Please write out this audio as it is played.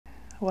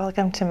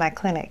Welcome to my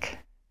clinic.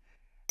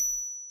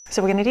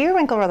 So we're going to do your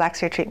wrinkle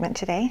relaxer treatment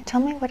today.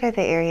 Tell me, what are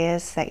the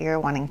areas that you're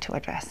wanting to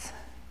address?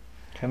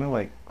 Kind of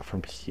like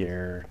from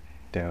here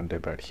down to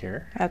about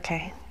here.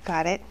 Okay,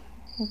 got it.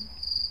 A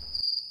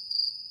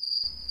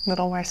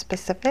little more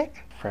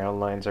specific.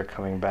 Frown lines are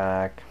coming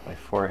back, my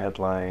forehead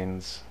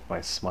lines, my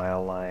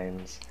smile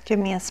lines. Give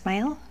me a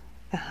smile.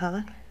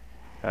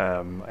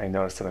 I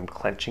notice that I'm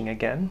clenching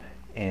again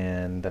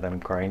and that I'm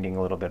grinding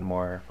a little bit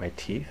more my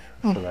teeth,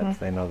 so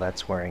I know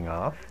that's wearing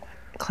off.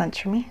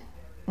 Clench for me.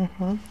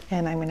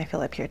 And I'm going to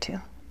feel up here too.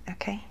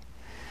 Okay.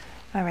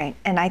 All right.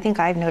 And I think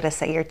I've noticed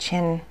that your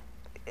chin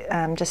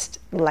just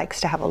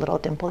likes to have a little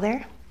dimple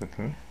there.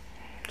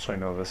 So I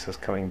know this is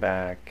coming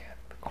back.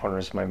 The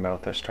corners of my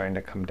mouth are starting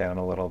to come down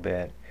a little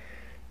bit.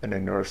 And I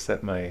notice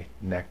that my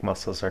neck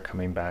muscles are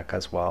coming back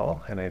as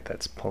well, and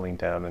that's pulling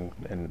down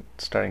and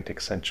starting to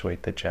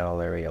accentuate the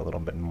jowl area a little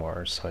bit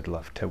more, so I'd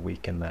love to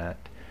weaken that.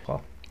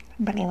 Well,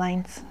 bunny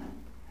lines.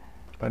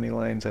 Bunny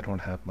lines, I don't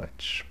have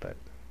much, but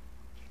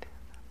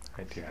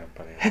I do have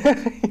bunny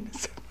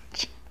lines. So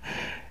much.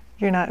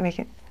 You're not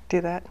making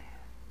do that?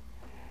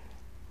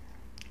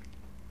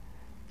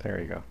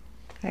 There you go.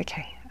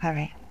 Okay, all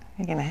right.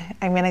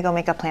 I'm gonna go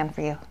make a plan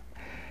for you.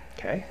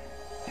 Okay.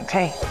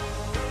 Okay.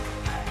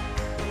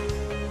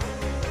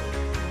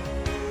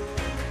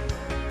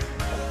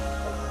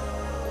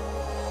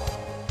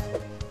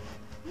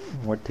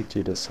 What did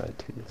you decide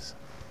to use?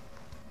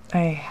 I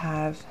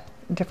have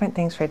different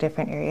things for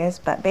different areas,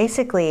 but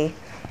basically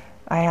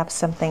I have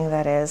something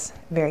that is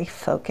very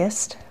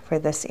focused for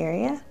this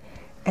area.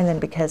 And then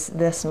because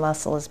this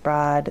muscle is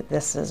broad,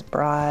 this is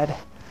broad,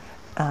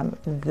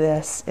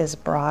 this is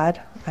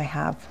broad, I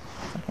have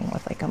something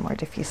with like a more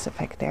diffuse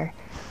effect there,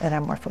 and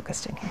I'm more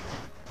focused in here.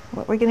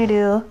 What we're gonna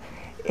do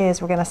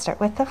is we're gonna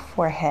start with the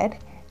forehead.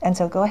 And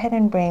so go ahead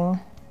and bring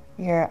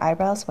your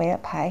eyebrows way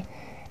up high.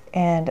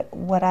 And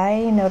what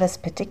I notice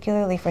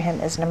particularly for him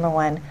is, number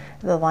one,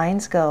 the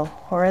lines go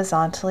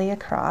horizontally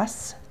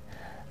across.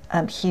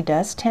 He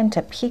does tend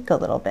to peak a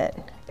little bit.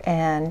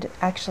 And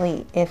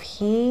actually, if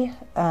he,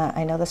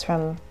 I know this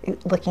from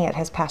looking at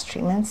his past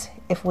treatments,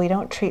 if we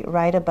don't treat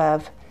right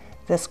above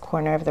this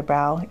corner of the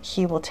brow,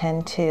 he will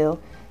tend to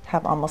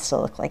have almost a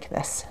look like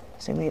this.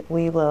 So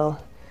we will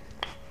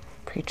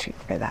pre-treat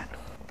for that.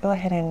 Go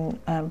ahead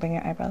and bring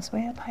your eyebrows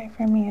way up high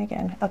for me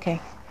again.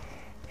 Okay,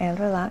 and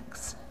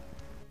relax.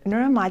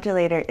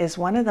 Neuromodulator is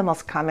one of the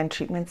most common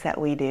treatments that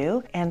we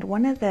do, and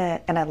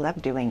I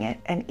love doing it.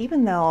 And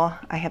even though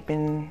I have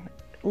been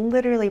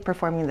literally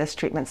performing this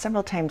treatment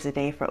several times a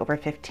day for over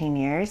 15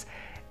 years,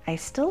 I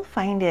still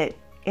find it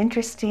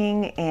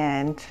interesting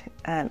and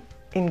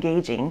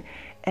engaging.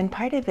 And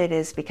part of it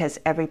is because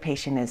every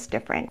patient is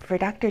different. For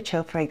Dr.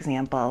 Cho, for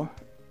example,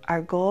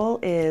 our goal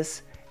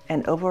is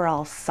an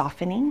overall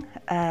softening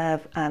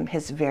of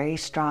his very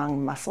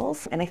strong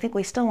muscles. And I think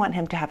we still want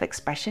him to have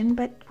expression,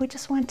 but we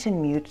just want to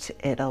mute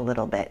it a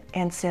little bit.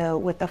 And so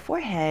with the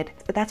forehead,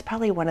 that's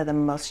probably one of the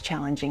most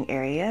challenging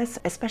areas,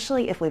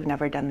 especially if we've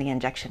never done the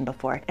injection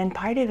before. And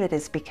part of it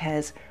is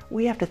because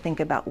we have to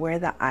think about where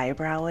the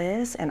eyebrow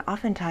is. And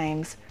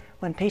oftentimes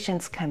when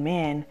patients come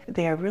in,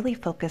 they are really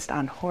focused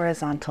on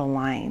horizontal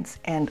lines.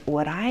 And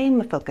what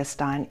I'm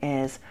focused on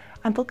is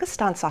I'm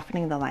focused on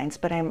softening the lines,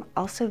 but I'm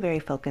also very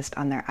focused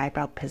on their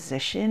eyebrow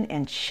position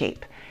and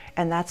shape.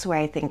 And that's where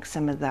I think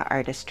some of the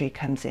artistry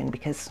comes in,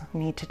 because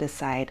we need to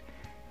decide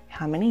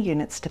how many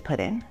units to put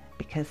in,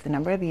 because the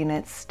number of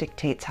units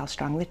dictates how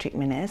strong the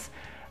treatment is,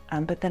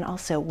 but then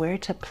also where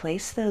to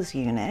place those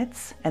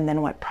units and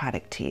then what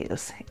product to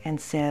use. And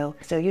so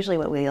usually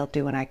what we'll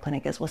do in our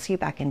clinic is we'll see you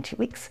back in 2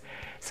 weeks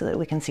so that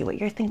we can see what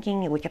you're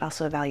thinking, and we can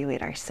also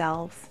evaluate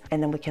ourselves,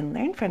 and then we can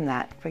learn from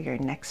that for your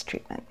next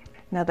treatment.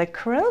 Now, the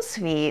crow's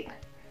feet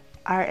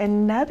are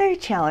another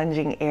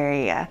challenging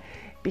area,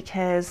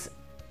 because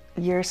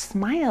your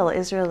smile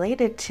is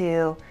related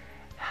to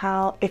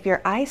if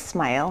your eyes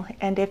smile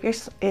and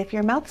if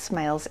your mouth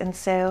smiles. And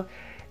so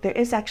there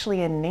is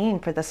actually a name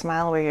for the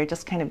smile where you're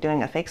just kind of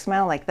doing a fake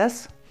smile like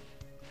this.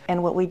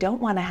 And what we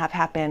don't want to have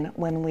happen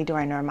when we do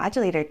our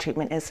neuromodulator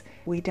treatment is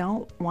we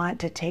don't want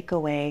to take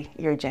away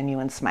your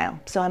genuine smile.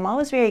 So I'm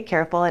always very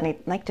careful, and I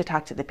like to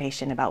talk to the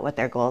patient about what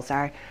their goals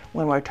are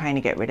when we're trying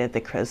to get rid of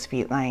the crow's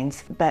feet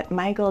lines. But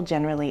my goal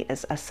generally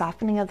is a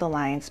softening of the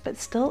lines, but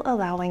still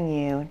allowing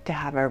you to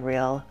have a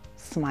real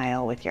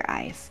smile with your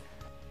eyes.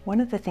 One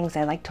of the things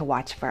I like to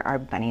watch for are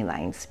bunny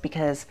lines,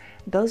 because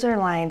those are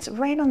lines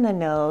right on the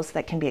nose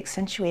that can be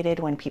accentuated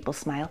when people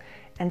smile.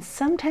 And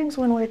sometimes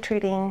when we're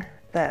treating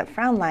the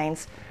frown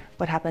lines,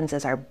 what happens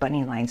is our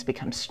bunny lines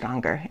become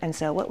stronger. And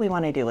so what we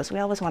want to do is we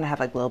always want to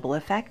have a global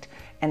effect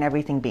and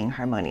everything being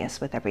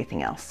harmonious with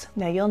everything else.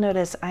 Now you'll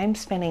notice I'm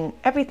spinning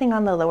everything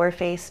on the lower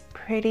face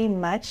pretty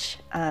much,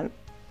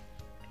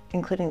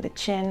 including the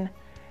chin,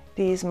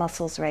 these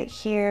muscles right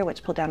here,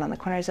 which pull down on the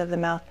corners of the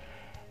mouth.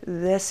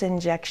 This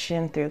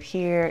injection through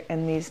here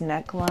and these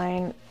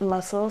neckline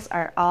muscles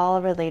are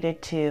all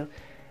related to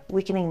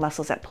weakening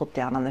muscles that pull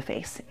down on the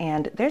face.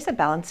 And there's a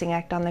balancing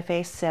act on the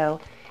face. So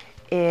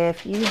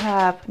if you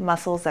have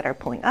muscles that are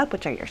pulling up,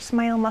 which are your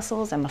smile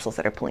muscles, and muscles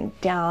that are pulling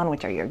down,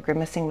 which are your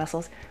grimacing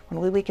muscles,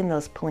 when we weaken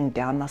those pulling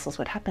down muscles,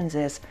 what happens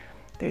is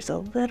there's a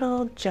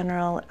little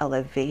general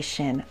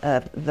elevation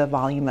of the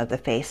volume of the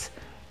face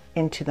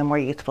into the more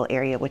youthful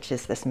area, which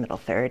is this middle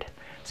third.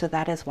 So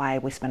that is why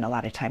we spend a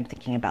lot of time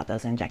thinking about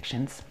those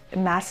injections.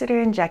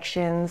 Masseter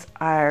injections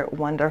are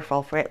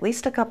wonderful for at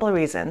least a couple of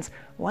reasons.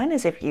 One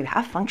is if you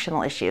have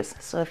functional issues.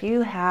 So if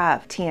you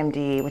have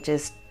TMD, which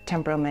is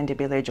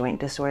temporomandibular joint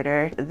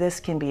disorder, this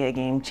can be a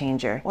game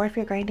changer. Or if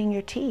you're grinding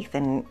your teeth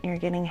and you're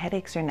getting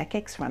headaches or neck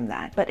aches from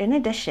that. But in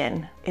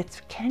addition, it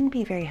can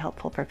be very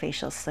helpful for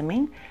facial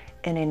slimming.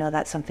 And I know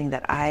that's something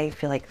that I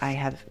feel like I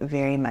have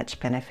very much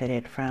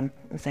benefited from,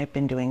 as I've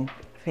been doing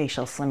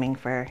facial slimming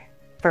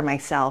for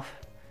myself,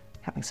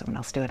 having someone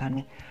else do it on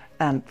me,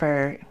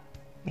 for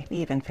maybe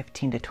even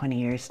 15 to 20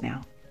 years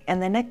now. And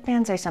the neck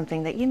bands are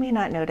something that you may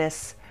not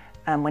notice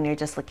when you're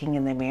just looking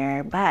in the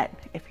mirror, but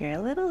if you're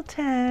a little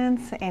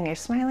tense and you're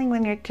smiling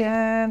when you're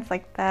tense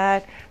like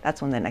that,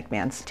 that's when the neck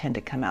bands tend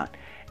to come out.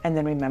 And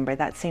then remember,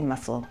 that same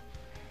muscle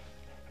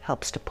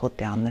helps to pull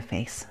down the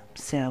face.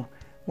 So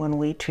when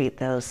we treat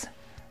those,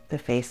 the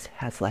face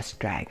has less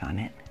drag on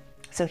it.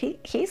 So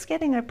he's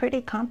getting a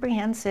pretty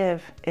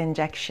comprehensive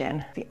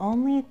injection. The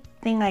only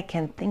thing I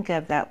can think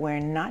of that we're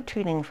not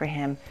treating for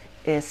him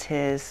is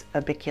his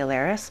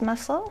orbicularis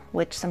muscle,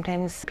 which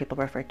sometimes people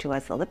refer to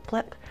as the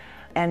lip.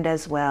 And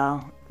as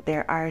well,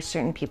 there are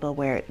certain people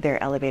where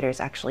their elevators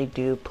actually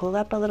do pull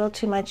up a little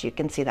too much. You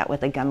can see that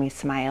with a gummy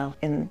smile.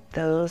 In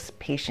those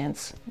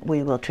patients,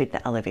 we will treat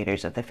the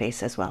elevators of the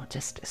face as well,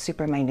 just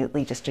super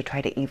minutely, just to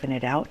try to even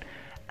it out,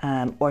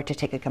 or to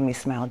take a gummy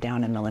smile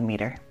down 1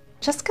 millimeter.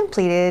 Just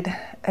completed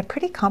a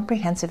pretty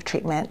comprehensive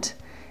treatment.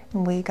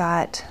 We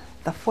got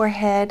the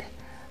forehead,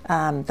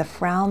 the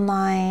frown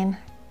line,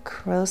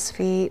 crow's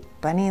feet,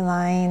 bunny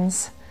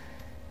lines,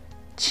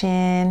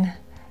 chin,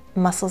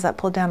 muscles that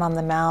pull down on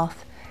the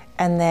mouth,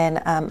 and then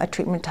a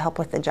treatment to help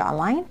with the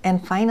jawline.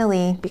 And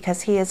finally,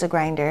 because he is a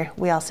grinder,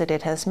 we also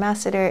did his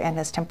masseter and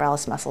his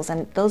temporalis muscles.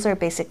 And those are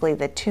basically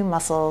the 2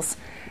 muscles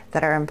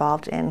that are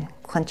involved in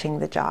clenching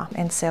the jaw.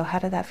 And so how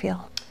did that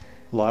feel?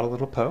 A lot of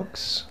little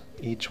pokes.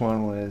 Each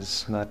one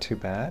was not too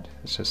bad.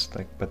 It's just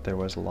like, but there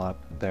was a lot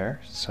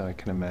there. So I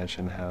can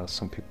imagine how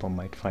some people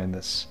might find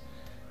this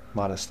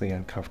modestly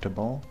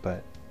uncomfortable,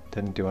 but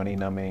didn't do any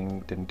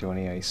numbing, didn't do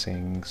any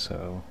icing,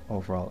 so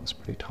overall it was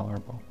pretty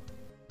tolerable.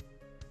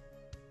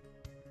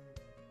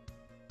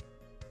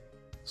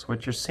 So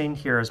what you're seeing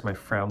here is my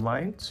frown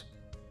lines,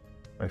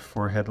 my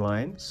forehead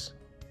lines,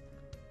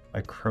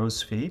 my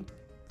crow's feet,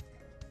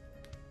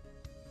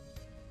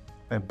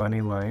 my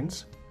bunny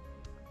lines.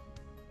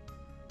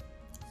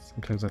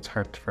 Sometimes it's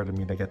hard for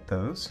me to get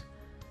those.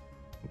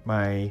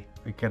 I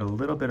get a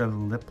little bit of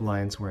lip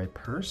lines where I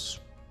purse.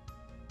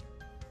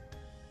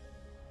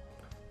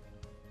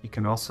 You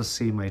can also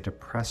see my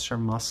depressor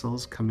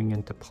muscles coming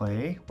into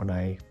play when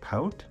I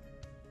pout.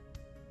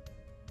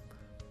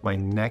 My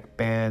neck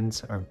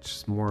bands are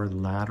just more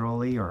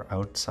laterally or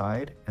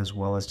outside, as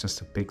well as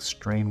just a big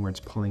strain where it's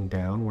pulling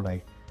down when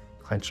I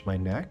clench my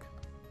neck.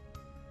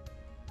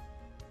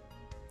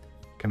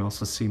 You can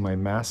also see my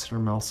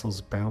masseter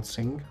muscles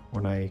bouncing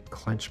when I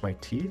clench my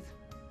teeth.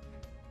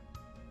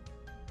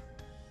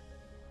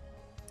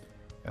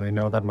 And I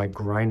know that my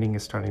grinding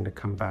is starting to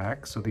come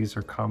back, so these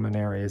are common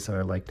areas that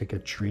I like to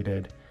get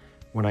treated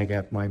when I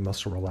get my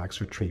muscle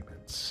relaxer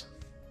treatments.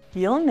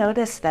 You'll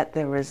notice that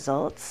the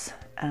results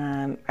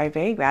are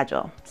very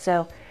gradual.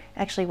 So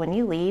actually, when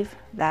you leave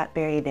that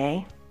very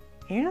day,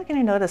 you're not going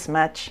to notice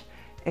much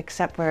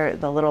except for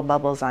the little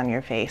bubbles on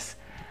your face.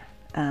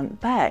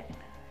 But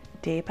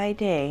day by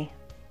day,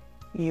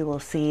 you will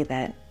see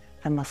that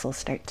the muscles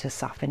start to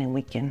soften and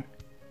weaken.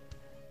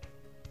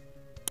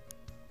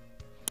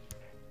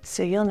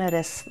 So you'll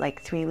notice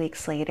like 3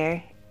 weeks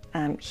later,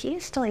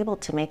 he's still able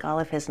to make all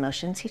of his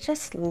motions. He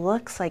just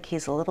looks like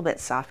he's a little bit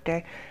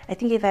softer. I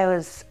think if I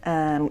was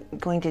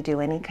going to do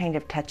any kind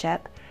of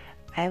touch-up,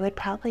 I would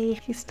probably,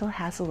 he still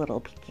has a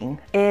little peaking.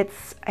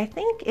 I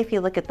think if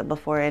you look at the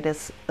before, it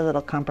is a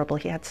little comparable.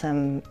 He had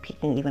some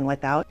peaking even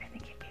without. I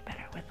think he'd be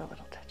better with a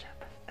little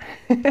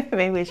touch-up.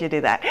 Maybe we should do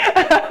that.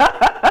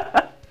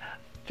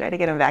 Try to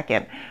get him back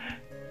in.